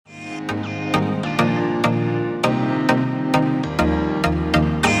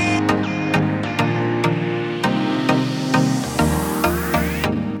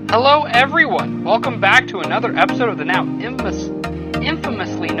Hello everyone! Welcome back to another episode of the now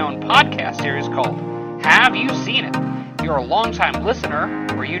infamously known podcast series called Have You Seen It? If you're a longtime listener,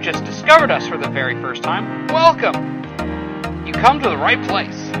 or you just discovered us for the very first time, welcome! You come to the right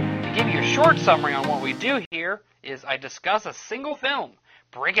place. To give you a short summary on what we do here is I discuss a single film,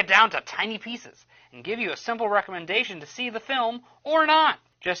 break it down to tiny pieces, and give you a simple recommendation to see the film or not.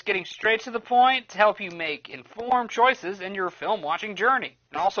 Just getting straight to the point to help you make informed choices in your film watching journey.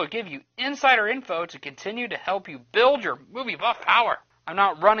 And also give you insider info to continue to help you build your movie buff power. I'm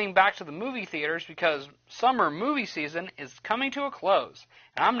not running back to the movie theaters because summer movie season is coming to a close.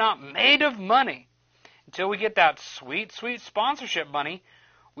 And I'm not made of money. Until we get that sweet, sweet sponsorship money,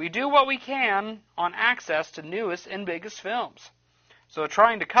 we do what we can on access to newest and biggest films. So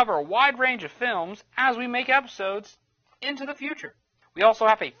trying to cover a wide range of films as we make episodes into the future. We also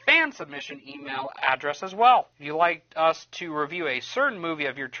have a fan submission email address as well. If you'd like us to review a certain movie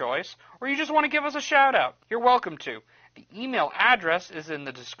of your choice, or you just want to give us a shout out, you're welcome to. The email address is in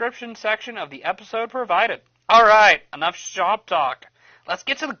the description section of the episode provided. Alright, enough shop talk. Let's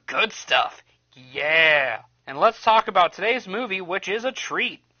get to the good stuff. Yeah! And let's talk about today's movie, which is a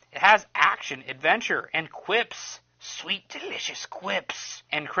treat. It has action, adventure, and quips. Sweet, delicious quips.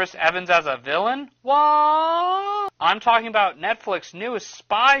 And Chris Evans as a villain? What? I'm talking about Netflix's newest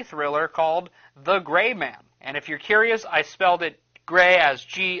spy thriller called The Gray Man. And if you're curious, I spelled it gray as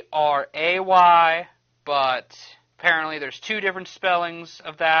G-R-A-Y, but apparently there's two different spellings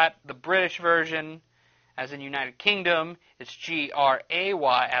of that. The British version, as in United Kingdom, it's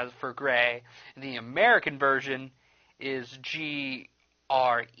G-R-A-Y as for gray. And the American version is G-R-E-Y.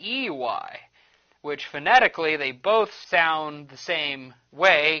 Which phonetically, they both sound the same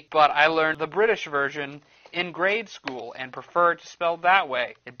way, but I learned the British version in grade school and prefer it to spell that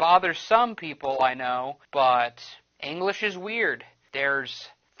way. It bothers some people, I know, but English is weird. There's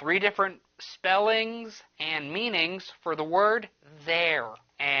 3 different spellings and meanings for the word there.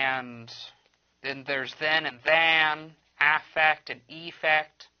 And then there's then and than, affect and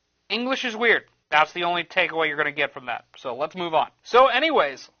effect. English is weird. That's the only takeaway you're going to get from that. So let's move on. So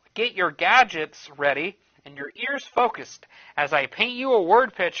anyways, get your gadgets ready and your ears focused as I paint you a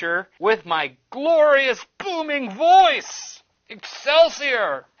word picture with my glorious booming voice.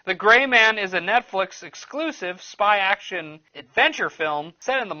 Excelsior! The Gray Man is a Netflix exclusive spy action adventure film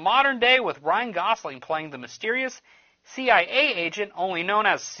set in the modern day with Ryan Gosling playing the mysterious CIA agent only known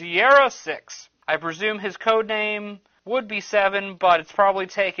as Serra 6. I presume his codename would be 7, but it's probably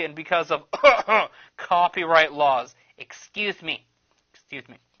taken because of copyright laws. Excuse me.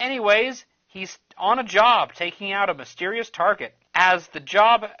 Anyways, he's on a job taking out a mysterious target. As the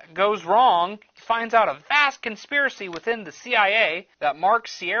job goes wrong, he finds out a vast conspiracy within the CIA that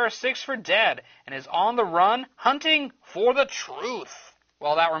marks Sierra 6 for dead and is on the run hunting for the truth.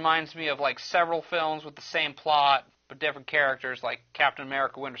 Well, that reminds me of like several films with the same plot but different characters like Captain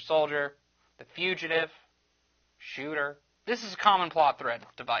America Winter Soldier, The Fugitive, Shooter. This is a common plot thread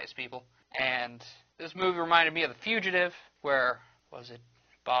device, people. And this movie reminded me of The Fugitive, where was it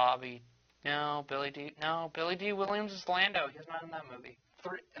Billy D. Williams is Lando. He's not in that movie.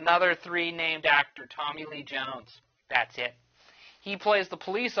 Another 3 named actor, Tommy Lee Jones. That's it. He plays the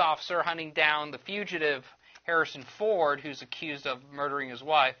police officer hunting down the fugitive Harrison Ford, who's accused of murdering his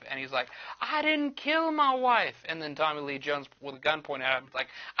wife, and he's like, I didn't kill my wife. And then Tommy Lee Jones, with a gun pointed at him, is like,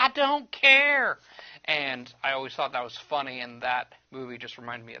 I don't care. And I always thought that was funny, and that movie just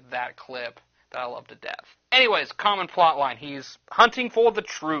reminded me of that clip that I love to death. Anyways, common plot line. He's hunting for the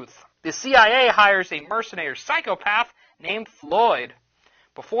truth. The CIA hires a mercenary psychopath named Floyd,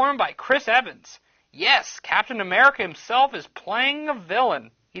 performed by Chris Evans. Yes, Captain America himself is playing a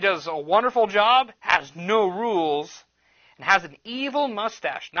villain. He does a wonderful job, has no rules, and has an evil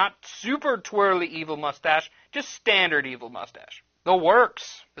mustache. Not super twirly evil mustache, just standard evil mustache. The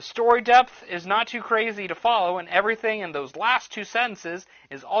works. The story depth is not too crazy to follow, and everything in those last 2 sentences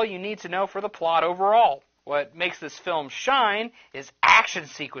is all you need to know for the plot overall. What makes this film shine is action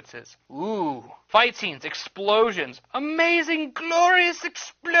sequences. Ooh. Fight scenes, explosions, amazing, glorious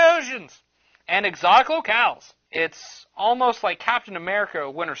explosions, and exotic locales. It's almost like Captain America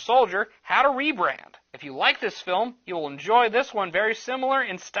Winter Soldier had a rebrand. If you like this film, you'll enjoy this one very similar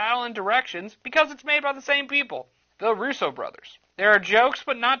in style and directions because it's made by the same people, the Russo brothers. There are jokes,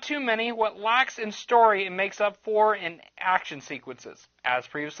 but not too many. What lacks in story, it makes up for in action sequences, as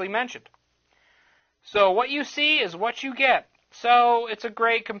previously mentioned. So what you see is what you get. So it's a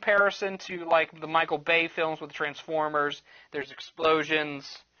great comparison to like the Michael Bay films with Transformers. There's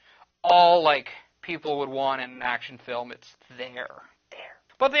explosions, all like people would want in an action film. It's there.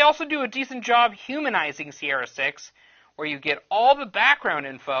 But they also do a decent job humanizing Sierra 6, where you get all the background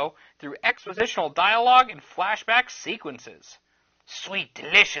info through expositional dialogue and flashback sequences. Sweet,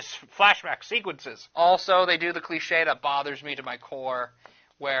 delicious flashback sequences. Also, they do the cliche that bothers me to my core,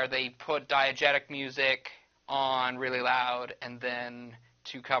 where they put diegetic music on really loud and then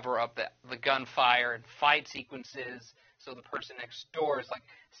to cover up the gunfire and fight sequences, so the person next door is like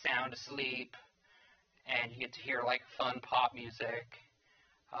sound asleep, and you get to hear like fun pop music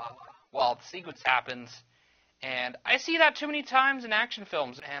while the sequence happens. And I see that too many times in action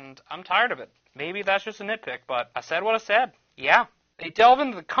films, and I'm tired of it. Maybe that's just a nitpick, but I said what I said. Yeah. They delve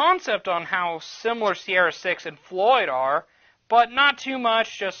into the concept on how similar Sierra 6 and Floyd are, but not too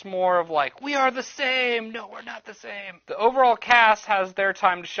much, just more of like, we are the same, no, we're not the same. The overall cast has their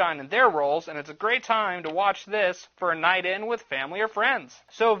time to shine in their roles, and it's a great time to watch this for a night in with family or friends.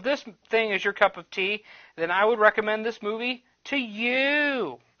 So if this thing is your cup of tea, then I would recommend this movie to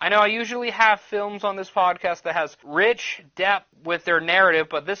you. I know I usually have films on this podcast that has rich depth with their narrative,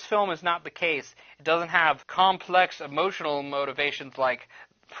 but this film is not the case. It doesn't have complex emotional motivations like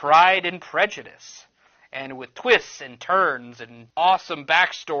Pride and Prejudice, and with twists and turns and awesome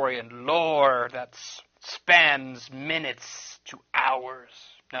backstory and lore that spans minutes to hours.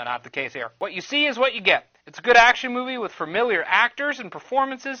 No, not the case here. What you see is what you get. It's a good action movie with familiar actors and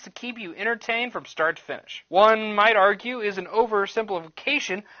performances to keep you entertained from start to finish. One might argue is an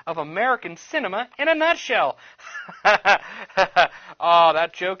oversimplification of American cinema in a nutshell. Oh,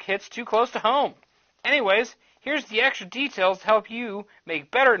 that joke hits too close to home. Anyways, here's the extra details to help you make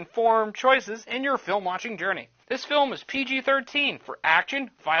better informed choices in your film watching journey. This film is PG-13 for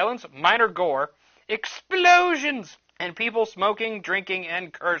action, violence, minor gore, explosions, and people smoking, drinking,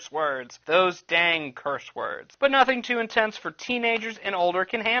 and curse words. Those dang curse words. But nothing too intense for teenagers and older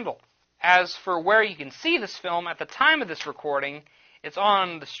can handle. As for where you can see this film at the time of this recording, it's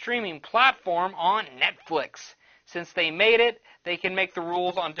on the streaming platform on Netflix. Since they made it, they can make the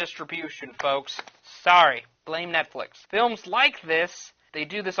rules on distribution, folks. Sorry, blame Netflix. Films like this, they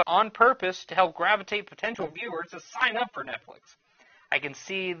do this on purpose to help gravitate potential viewers to sign up for Netflix. I can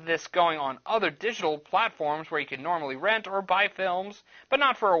see this going on other digital platforms where you can normally rent or buy films, but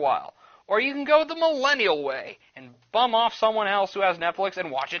not for a while. Or you can go the millennial way and bum off someone else who has Netflix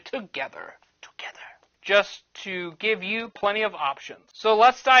and watch it together. Just to give you plenty of options. So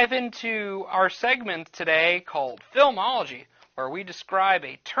let's dive into our segment today called Filmology, where we describe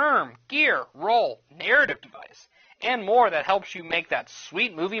a term, gear, role, narrative device, and more that helps you make that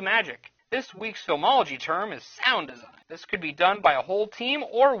sweet movie magic. This week's filmology term is sound design. This could be done by a whole team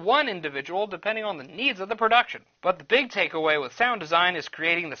or one individual depending on the needs of the production. But the big takeaway with sound design is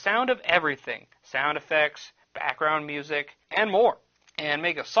creating the sound of everything. Sound effects, background music, and more. And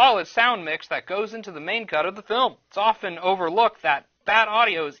make a solid sound mix that goes into the main cut of the film. It's often overlooked that bad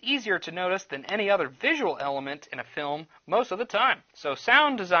audio is easier to notice than any other visual element in a film most of the time. So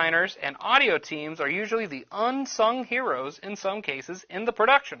sound designers and audio teams are usually the unsung heroes in some cases in the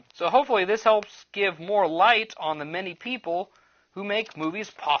production. So hopefully this helps give more light on the many people who make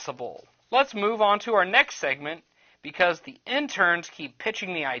movies possible. Let's move on to our next segment, because the interns keep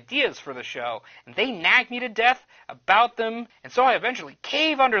pitching me ideas for the show, and they nag me to death about them, and so I eventually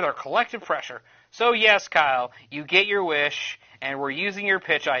cave under their collective pressure. So yes, Kyle, you get your wish, and we're using your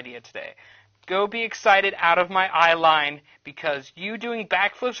pitch idea today. Go be excited out of my eye line, because you doing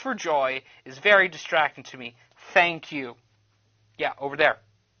backflips for joy is very distracting to me. Thank you. Yeah, over there.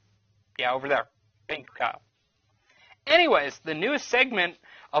 Thank you, Kyle. Anyways, the newest segment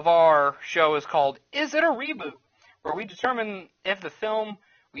of our show is called Is It a Reboot?, where we determine if the film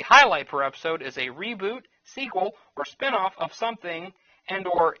we highlight per episode is a reboot, sequel, or spin-off of something, and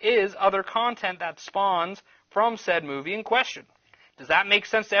or is other content that spawns from said movie in question. Does that make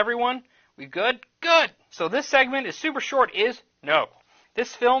sense to everyone? We good? Good! So this segment is super short is no.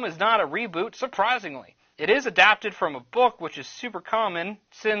 This film is not a reboot, surprisingly. It is adapted from a book, which is super common,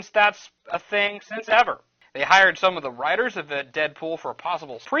 since that's a thing since ever. They hired some of the writers of Deadpool for a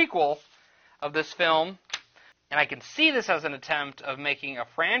possible prequel of this film, and I can see this as an attempt of making a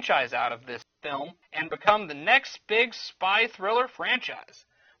franchise out of this film and become the next big spy thriller franchise.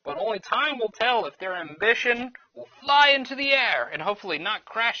 But only time will tell if their ambition will fly into the air and hopefully not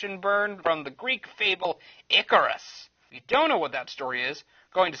crash and burn from the Greek fable Icarus. If you don't know what that story is,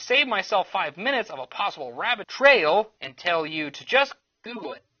 I'm going to save myself 5 minutes of a possible rabbit trail and tell you to just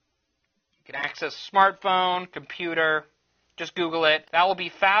Google it. You can access smartphone, computer. Just Google it. That will be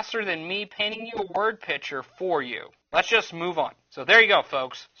faster than me painting you a word picture for you. Let's just move on. So there you go,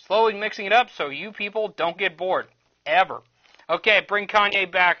 folks. Slowly mixing it up so you people don't get bored. Ever. Okay, bring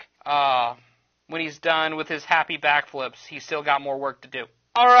Kanye back when he's done with his happy backflips. He's still got more work to do.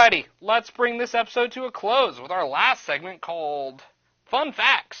 Alrighty, let's bring this episode to a close with our last segment called Fun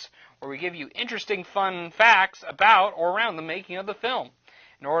Facts, where we give you interesting fun facts about or around the making of the film,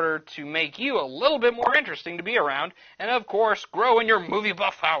 in order to make you a little bit more interesting to be around, and of course, grow in your movie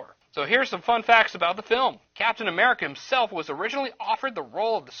buff power. So here's some fun facts about the film. Captain America himself was originally offered the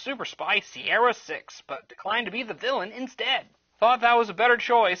role of the super spy Serra 6, but declined to be the villain instead. Thought that was a better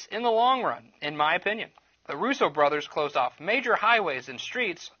choice in the long run, in my opinion. The Russo brothers closed off major highways and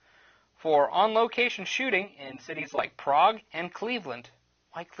streets for on-location shooting in cities like Prague and Cleveland.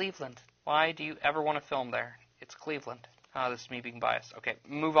 Why Cleveland? Why do you ever want to film there? It's Cleveland. This is me being biased. Okay,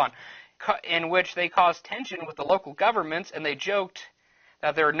 move on. In which they caused tension with the local governments, and they joked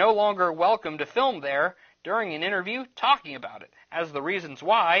that they're no longer welcome to film there during an interview talking about it. As the reasons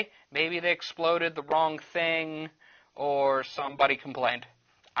why, maybe they exploded the wrong thing, or somebody complained.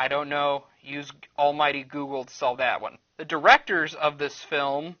 I don't know. Use almighty Google to solve that one. The directors of this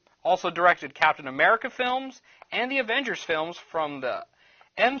film also directed Captain America films and the Avengers films from the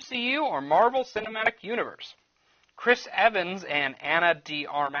MCU or Marvel Cinematic Universe. Chris Evans and Ana de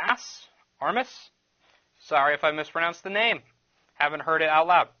Armas, sorry if I mispronounced the name, haven't heard it out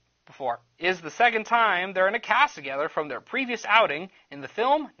loud before, is the second time they're in a cast together from their previous outing in the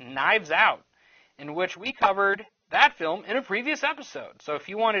film Knives Out, in which we covered that film in a previous episode. So if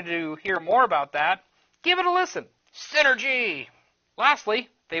you wanted to hear more about that, give it a listen. Synergy! Lastly,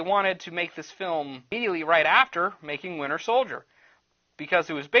 they wanted to make this film immediately right after making Winter Soldier, because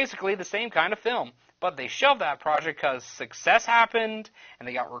it was basically the same kind of film. But they shelved that project because success happened, and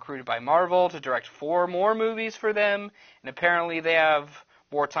they got recruited by Marvel to direct 4 more movies for them, and apparently they have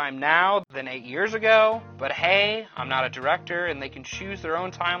more time now than 8 years ago. But hey, I'm not a director, and they can choose their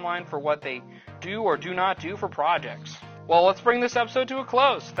own timeline for what they do or do not do for projects. Well, let's bring this episode to a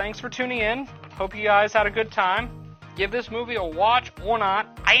close. Thanks for tuning in. Hope you guys had a good time. Give this movie a watch or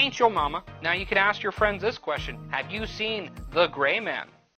not. I ain't your mama. Now you can ask your friends this question. Have you seen The Gray Man?